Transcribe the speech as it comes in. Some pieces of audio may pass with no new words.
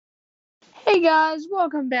Guys,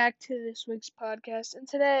 welcome back to this week's podcast. And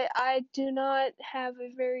today I do not have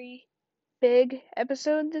a very big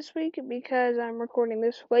episode this week because I'm recording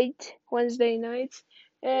this late Wednesday nights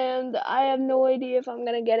and I have no idea if I'm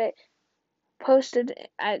gonna get it posted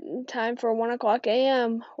at time for 1 o'clock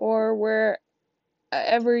a.m. or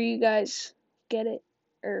wherever you guys get it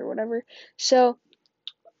or whatever. So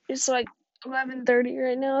it's like 11:30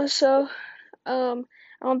 right now, so I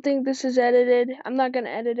don't think this is edited. I'm not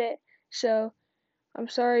gonna edit it, so I'm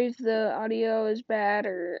sorry if the audio is bad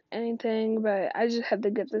or anything, but I just had to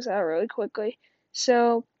get this out really quickly.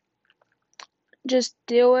 So just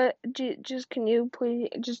deal with. Just can you please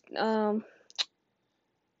just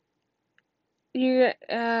you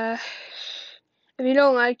if you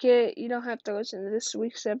don't like it, you don't have to listen to this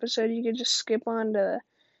week's episode. You can just skip on to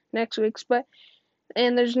next week's.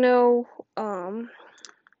 And there's no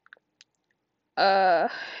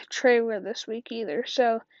trailer this week either,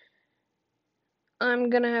 so I'm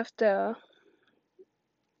gonna have to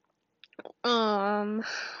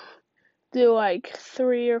do like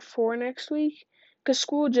 3 or 4 next week, because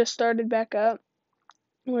school just started back up,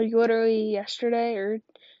 like literally yesterday or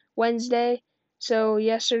Wednesday. So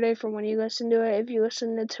yesterday from when you listen to it, if you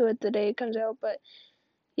listen to it the day it comes out, but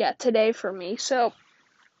yeah, today for me. So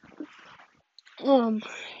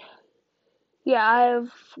yeah, I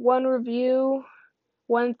have one review,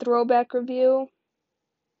 one throwback review,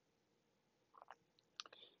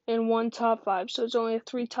 and one top 5. So it's only a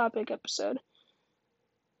 3-topic episode.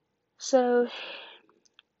 So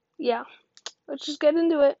yeah, let's just get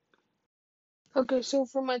into it. Okay, so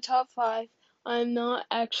for my top 5, I'm not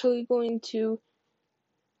actually going to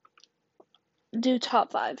do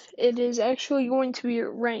top 5. It is actually going to be a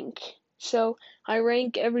rank. So I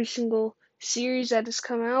rank every single series that has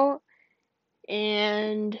come out,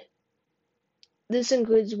 and this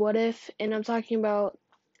includes What If, and I'm talking about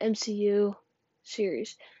MCU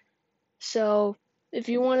series. So if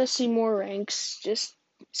you want to see more ranks, just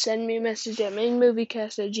send me a message at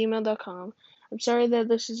mainmoviecast@gmail.com. I'm sorry that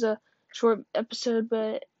this is a short episode,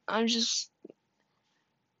 but I just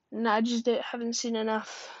haven't seen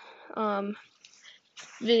enough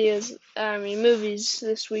movies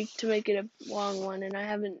this week to make it a long one, and I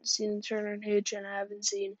haven't seen Turner and Hooch, and I haven't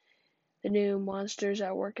seen the new Monsters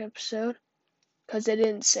at Work episode, because I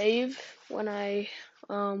didn't save when I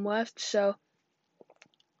left, so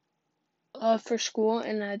for school,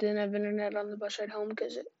 and I didn't have internet on the bus ride home,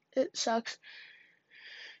 because it sucks.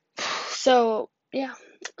 So, yeah,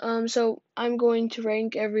 so I'm going to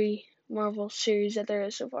rank every Marvel series that there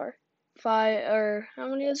is so far. 5, or how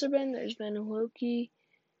many has there been? There's been Loki,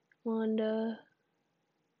 Wanda,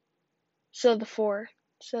 so the 4.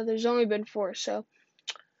 So there's only been 4, so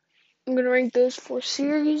I'm going to rank those 4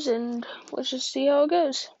 series, and let's just see how it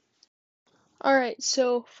goes. Alright,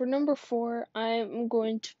 so for number 4, I'm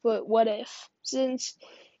going to put What If, since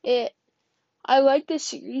I like this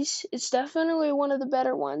series. It's definitely one of the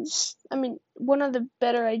better ones. I mean, one of the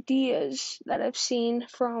better ideas that I've seen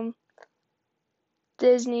from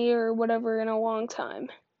Disney or whatever in a long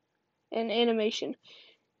time in animation.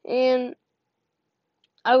 And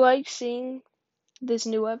I like seeing this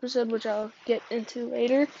new episode, which I'll get into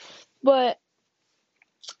later, but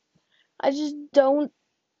I just don't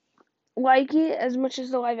like it as much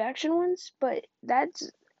as the live action ones, but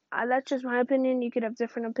that's just my opinion. You could have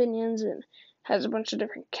different opinions, and has a bunch of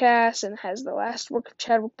different casts, and has the last work of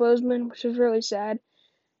Chadwick Boseman, which is really sad,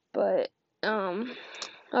 but I'll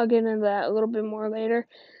get into that a little bit more later.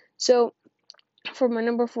 So for my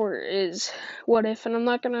number 4 is What If, and I'm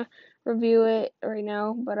not gonna review it right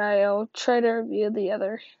now, but I'll try to review the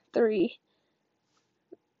other 3.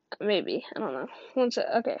 Maybe. I don't know. One sec.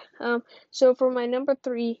 Okay. So for my number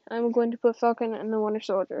 3, I'm going to put Falcon and the Winter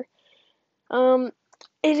Soldier. It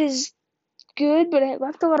is good, but it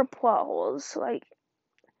left a lot of plot holes. Like,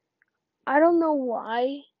 I don't know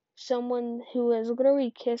why someone who has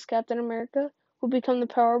literally kissed Captain America would become the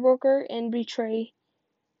power broker and betray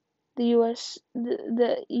the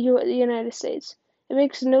the United States. It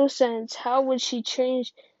makes no sense. How would she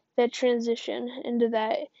change that transition into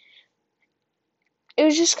that? It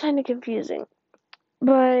was just kind of confusing.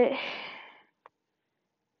 But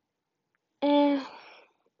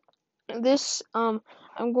this I'm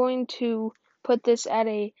going to put this at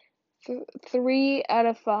a 3 out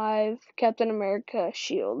of 5 Captain America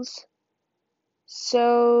shields.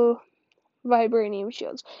 So vibranium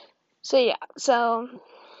shields. So yeah, so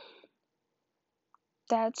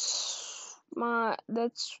that's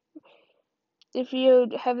if you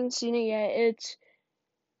haven't seen it yet, it's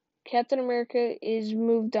Captain America is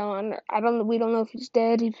moved on. We don't know if he's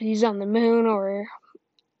dead, if he's on the moon, or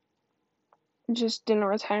just in a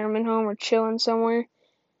retirement home or chilling somewhere.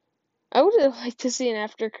 I would have liked to see an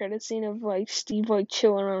after credit scene of like Steve like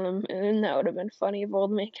chilling on a moon. That would have been funny if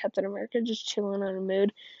old man Captain America just chilling on a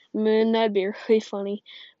moon. That'd be really funny.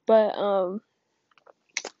 But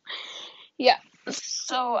yeah.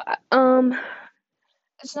 So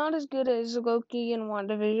it's not as good as Loki and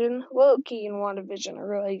WandaVision. Loki and WandaVision are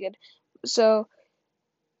really good. So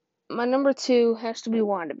my number 2 has to be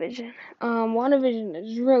WandaVision. WandaVision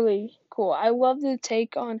is really cool. I love the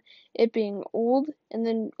take on it being old and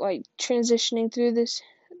then like transitioning through the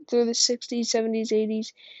 60s, 70s,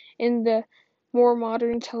 80s in the more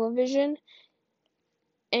modern television.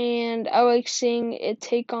 And I like seeing it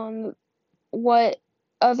take on what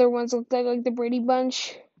other ones look like the Brady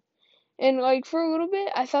Bunch. And like for a little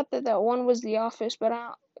bit, I thought that one was The Office, but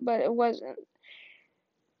it wasn't.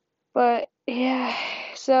 But yeah,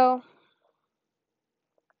 so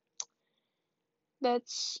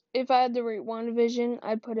that's if I had to rate WandaVision,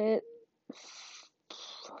 I'd put it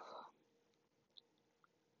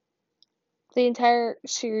the entire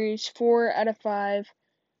series 4 out of 5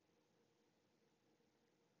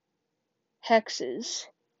 hexes.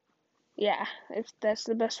 Yeah, if that's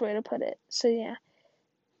the best way to put it. So yeah,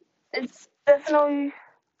 it's definitely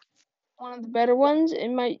one of the better ones. It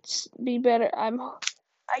might be better.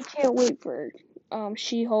 I can't wait for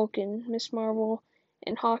She-Hulk and Miss Marvel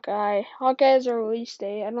and Hawkeye. Hawkeye has a release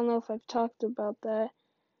date. I don't know if I've talked about that.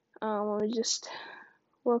 Let me just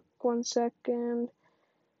look 1 second.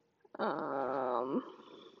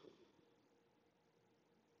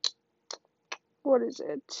 What is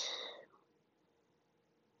it?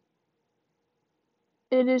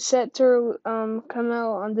 It is set to come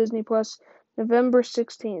out on Disney Plus November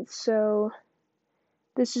 16th. So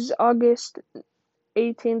this is August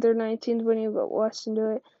 18th or 19th when you go listen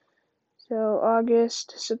to it. So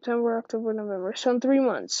August, September, October, November. So in 3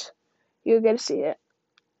 months, you'll get to see it.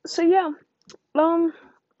 So yeah,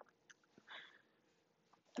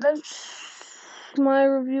 that's my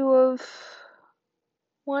review of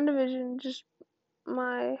WandaVision. Just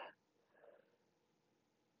my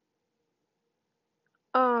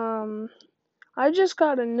I just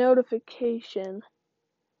got a notification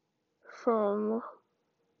from.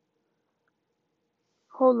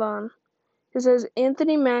 Hold on. It says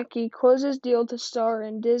Anthony Mackie closes deal to star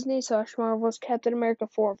in Disney/Marvel's Captain America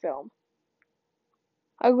 4 film.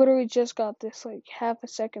 I literally just got this like half a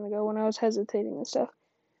second ago when I was hesitating and stuff.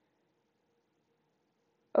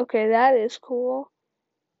 Okay, that is cool.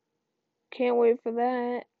 Can't wait for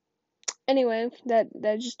that. Anyway, that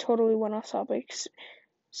just totally went off topic.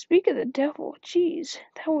 Speak of the devil, jeez,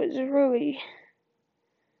 I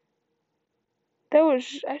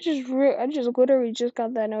just literally just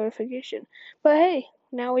got that notification. But hey,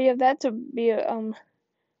 now we have that to be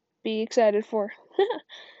excited for.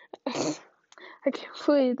 I can't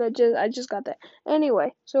believe I just got that.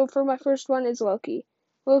 Anyway, so for my first one is Loki.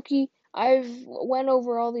 I've went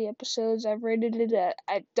over all the episodes. I've rated it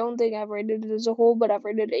I don't think I've rated it as a whole, but I've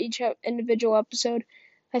rated each individual episode.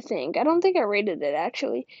 I think. I don't think I rated it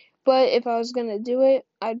actually. But if I was gonna do it,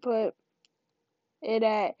 I'd put it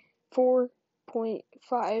at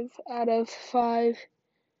 4.5 out of 5.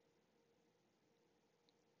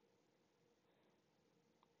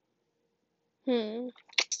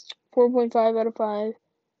 4.5 out of 5.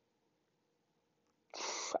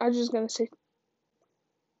 I'm just gonna say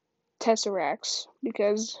Tesseracts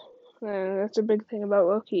because that's a big thing about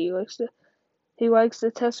Loki. He likes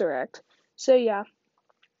the Tesseract. So yeah,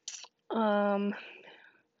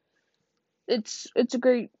 it's a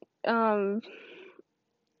great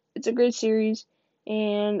series,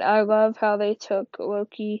 and I love how they took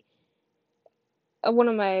Loki.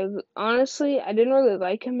 Honestly, I didn't really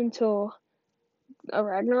like him until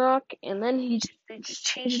Ragnarok, and then they just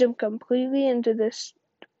changed him completely into this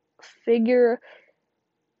figure.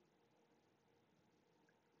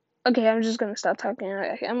 Okay, I'm just gonna stop talking.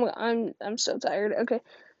 I'm so tired. Okay,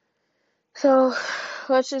 so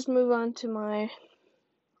let's just move on to my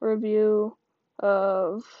review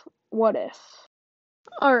of What If.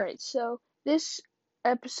 Alright, so this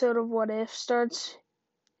episode of What If starts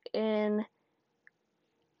in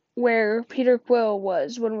where Peter Quill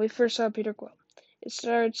was when we first saw Peter Quill. It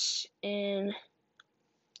starts in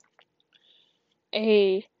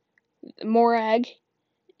a morgue,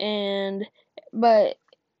 but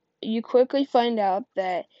you quickly find out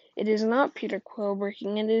that it is not Peter Quill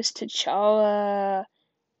working, it is T'Challa.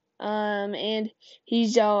 And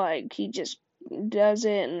he's all like, he just does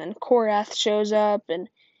it, and then Korath shows up, and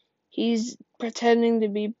he's pretending to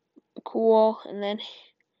be cool, and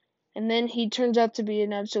then he turns out to be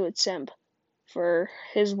an absolute simp for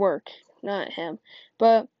his work, not him.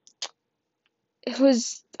 But it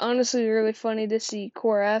was honestly really funny to see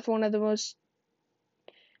Korath, one of the most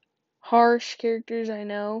harsh characters I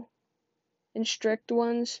know, and strict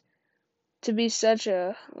ones, to be such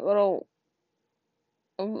a little,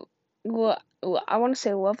 I want to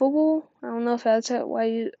say lovable. I don't know if that's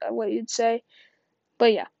what you'd say,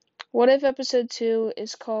 but yeah. What If episode 2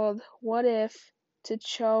 is called What If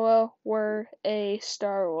T'Challa Were a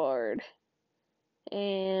Star-Lord?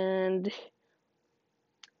 And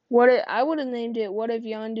I would have named it What If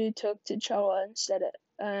Yondu Took T'Challa instead of,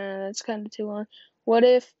 that's kind of too long. What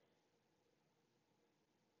If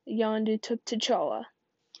Yondu Took T'Challa?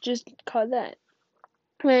 Just call that.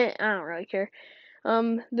 I don't really care.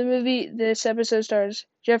 This episode stars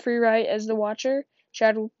Jeffrey Wright as the Watcher,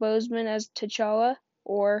 Chadwick Boseman as T'Challa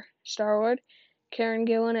or Star-Lord, Karen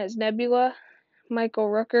Gillan as Nebula, Michael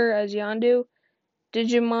Rooker as Yondu,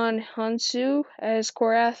 Digimon Hansu as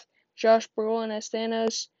Korath, Josh Brolin as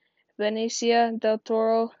Thanos, Benicio del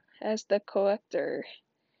Toro as the Collector.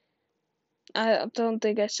 I don't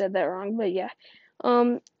think I said that wrong, but yeah.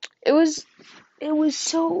 Um, it was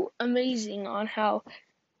so amazing on how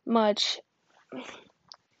much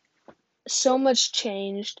so much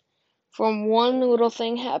changed from one little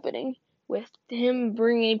thing happening with him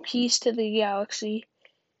bringing peace to the galaxy,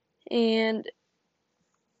 and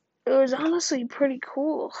it was honestly pretty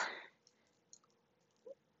cool.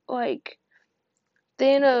 Like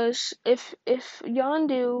Thanos, if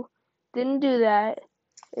Yondu didn't do that,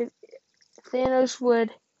 if Thanos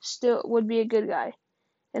would be a good guy,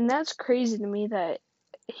 and that's crazy to me that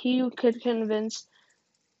he could convince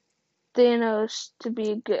Thanos to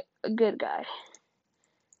be a good guy.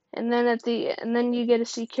 And then you get to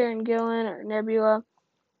see Karen Gillan or Nebula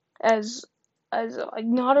as like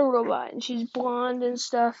not a robot, and she's blonde and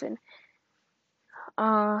stuff, and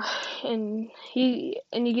you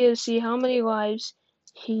get to see how many lives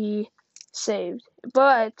he saved.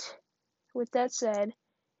 But with that said,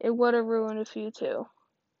 it would have ruined a few too.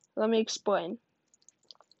 Let me explain.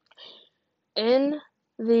 In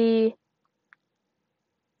the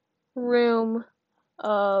room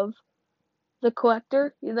of the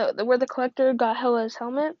Collector, where the Collector got Hela's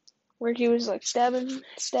helmet, where he was like stabbing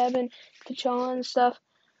T'Challa and stuff,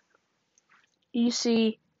 you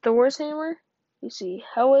see Thor's hammer, you see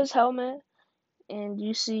Hela's helmet, and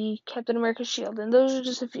you see Captain America's shield, and those are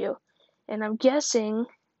just a few. And I'm guessing,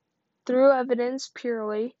 through evidence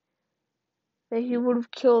purely, that he would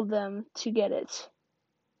have killed them to get it.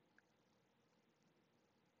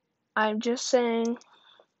 I'm just saying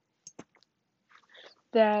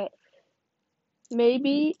that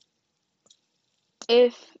maybe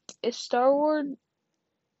if Star-Lord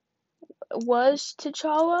was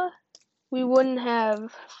T'Challa, we wouldn't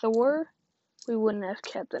have Thor, we wouldn't have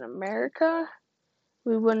Captain America,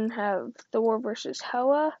 we wouldn't have Thor versus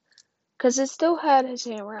Hela, because it still had his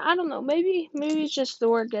hammer. I don't know, maybe it's just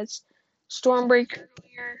Thor gets Stormbreaker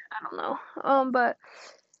here, I don't know. But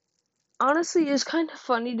honestly, it's kind of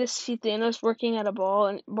funny to see Thanos working at a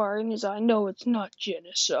bar and he's like, no, it's not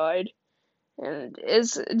genocide. And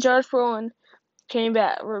as Josh Brolin came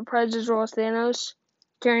back, reprised his role as Thanos,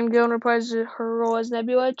 Karen Gillan reprised her role as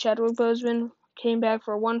Nebula, Chadwick Boseman came back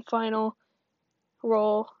for one final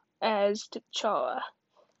role as T'Challa.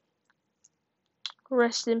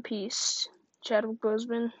 Rest in peace, Chadwick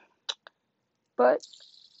Boseman. But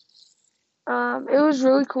it was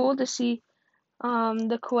really cool to see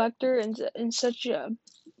the Collector in such a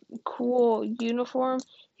cool uniform.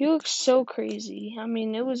 He looks so crazy. I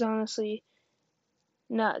mean, it was honestly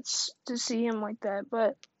nuts to see him like that.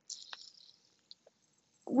 But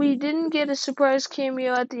we didn't get a surprise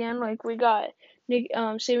cameo at the end. Like we got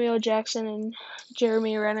Samuel Jackson and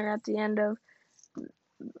Jeremy Renner at the end of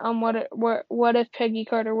what if Peggy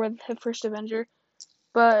Carter were the first Avenger.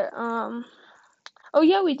 But oh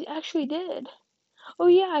yeah, we actually did. Oh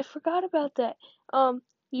yeah, I forgot about that.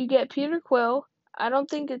 You get Peter Quill. I don't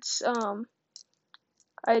think it's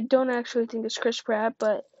I don't actually think it's Chris Pratt,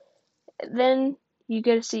 but then you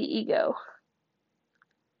get to see Ego.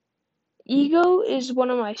 Ego is one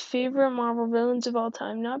of my favorite Marvel villains of all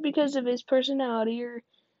time, not because of his personality or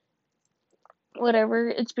whatever,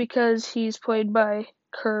 it's because he's played by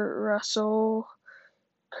Kurt Russell.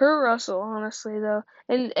 Kurt Russell, honestly though.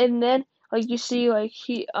 And then like you see like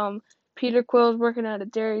Peter Quill's working at a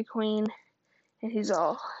Dairy Queen and he's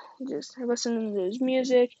all just listening to his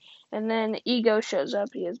music, and then Ego shows up.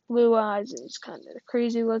 He has blue eyes and he's kind of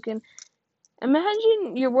crazy looking.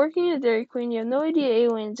 Imagine you're working at Dairy Queen, you have no idea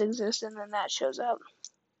aliens exist, and then that shows up.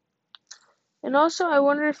 And also, I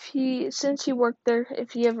wonder if since he worked there,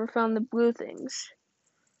 if he ever found the blue things.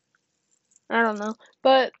 I don't know.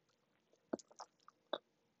 But,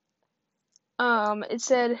 it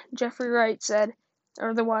said Jeffrey Wright said,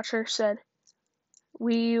 or the Watcher said,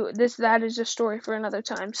 that is a story for another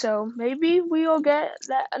time. So maybe we'll get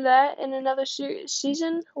that in another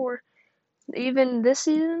season, or even this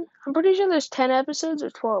season. I'm pretty sure there's 10 episodes or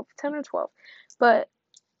 12, 10 or 12. But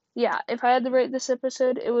yeah, if I had to rate this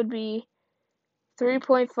episode, it would be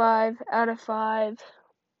 3.5 out of 5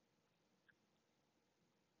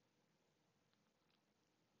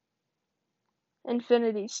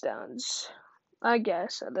 Infinity Stones. I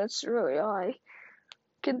guess that's really all I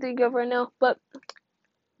can think of right now. But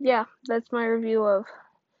yeah, that's my review of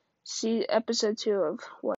episode 2 of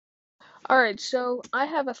what. Alright, so I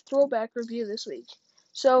have a throwback review this week.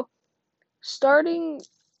 So starting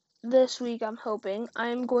this week, I'm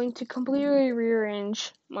going to completely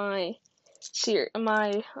rearrange my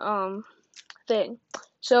thing.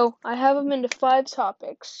 So I have them into 5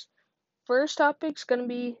 topics. First topic's gonna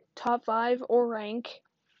be top 5 or rank.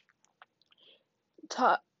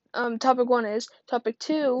 Topic 1 is. Topic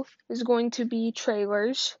 2 is going to be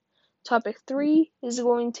trailers. Topic 3 is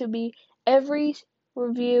going to be every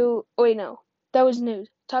review. Oh, wait, no, that was news.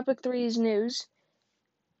 Topic 3 is news.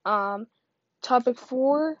 Topic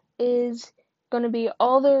 4 is going to be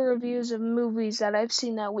all the reviews of movies that I've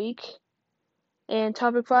seen that week. And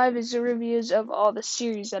topic 5 is the reviews of all the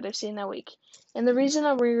series that I've seen that week. And the reason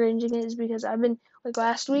I'm rearranging it is because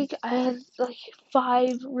last week, I had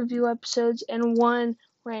 5 review episodes and 1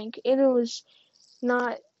 rank. And it was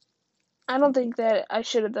not, I don't think that I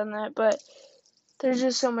should have done that, but there's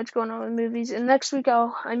just so much going on with movies. And next week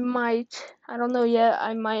I don't know yet,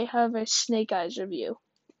 I might have a Snake Eyes review.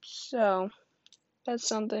 So that's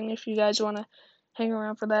something if you guys want to hang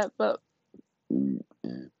around for that. But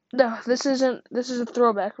no, this is a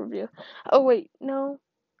throwback review. Oh wait, no.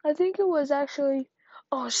 I think it was actually,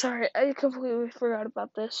 oh sorry, I completely forgot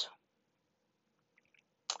about this.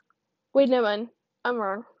 Wait, never mind. I'm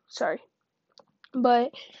wrong. Sorry.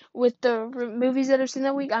 But with the movies that I've seen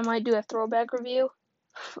that week, I might do a throwback review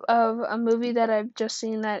of a movie that I've just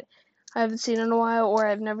seen that I haven't seen in a while or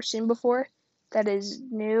I've never seen before that is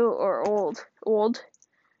new or old.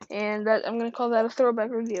 And that I'm gonna call that a throwback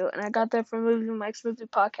review. And I got that from Movie Mike's Movie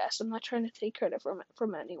Podcast. I'm not trying to take credit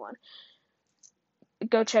from anyone.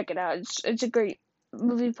 Go check it out. It's a great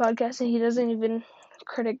movie podcast, and he doesn't even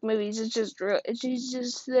critic movies. He's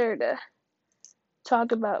just there to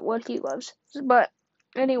talk about what he loves. But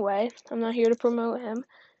anyway, I'm not here to promote him,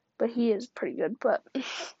 but he is pretty good. But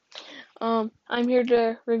I'm here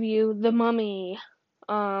to review The Mummy.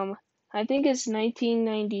 I think it's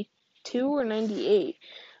 1992 or 98.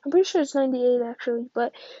 I'm pretty sure it's 98 actually,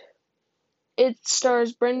 but it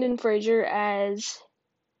stars Brendan Fraser as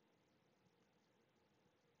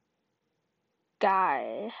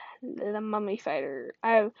Guy, the mummy fighter.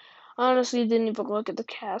 I honestly didn't even look at the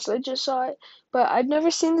cast. I just saw it, but I'd never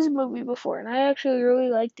seen this movie before, and I actually really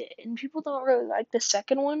liked it. And people don't really like the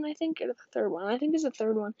second one, I think, or the third one. I think it's the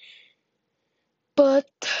third one. But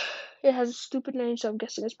it has a stupid name, so I'm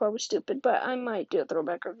guessing it's probably stupid. But I might do a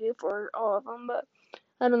throwback review for all of them, but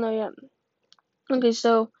I don't know yet. Okay,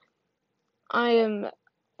 so I am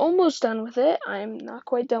almost done with it. I'm not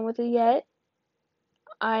quite done with it yet.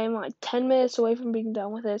 I'm like 10 minutes away from being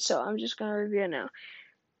done with it, so I'm just gonna review it now.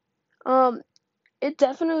 It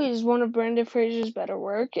definitely is one of Brendan Fraser's better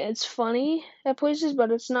work. It's funny at places,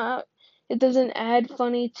 but it doesn't add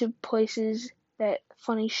funny to places that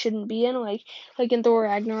funny shouldn't be in, like in Thor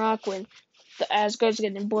Ragnarok when the Asgard's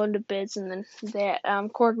getting blown to bits and then that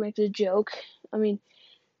Korg makes a joke. I mean,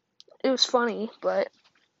 it was funny, but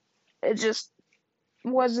it just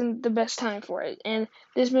wasn't the best time for it. And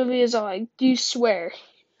this movie is all like, do you swear?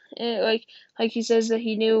 And like he says that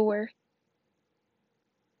he knew where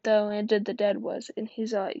the land of the dead was, and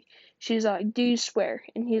she's like, do you swear?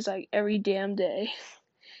 And he's like, every damn day.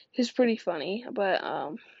 It's pretty funny, but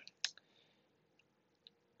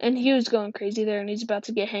and he was going crazy there, and he's about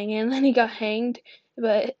to get hanged, and then he got hanged,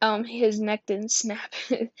 but his neck didn't snap.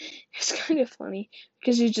 It's kind of funny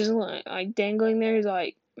because he's just like dangling there. He's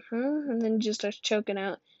like, huh, and then he just starts choking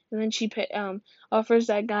out, and then she offers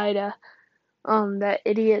that guy to that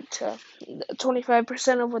idiot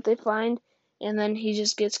 25% of what they find, and then he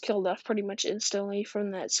just gets killed off pretty much instantly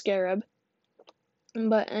from that scarab.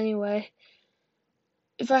 But anyway,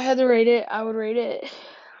 if I had to rate it, I would rate it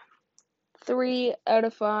 3 out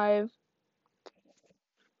of 5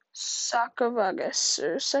 sarcophagus.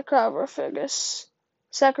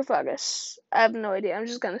 I have no idea. I'm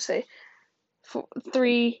just gonna say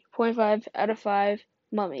 3.5 out of 5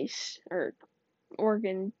 mummies or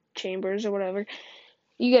organ chambers or whatever.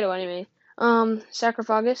 You get what I mean.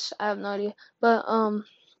 Sarcophagus. I have no idea, but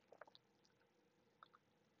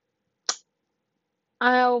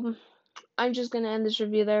I'm just gonna end this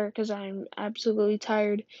review there because I'm absolutely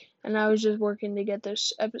tired, and I was just working to get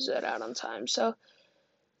this episode out on time. So,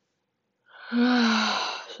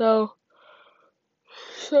 so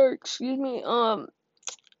sorry, excuse me.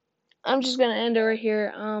 I'm just gonna end it right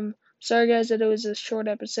here. Sorry guys that it was a short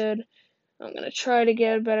episode. I'm gonna try to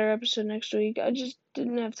get a better episode next week. I just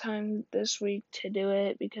didn't have time this week to do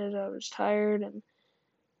it because I was tired and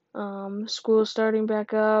school starting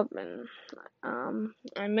back up, and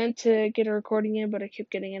I meant to get a recording in, but I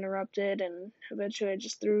kept getting interrupted, and eventually I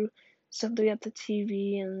just threw something at the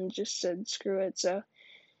TV and just said screw it. So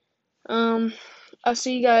um I'll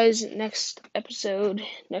see you guys next episode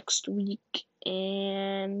next week,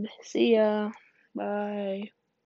 and see ya. Bye.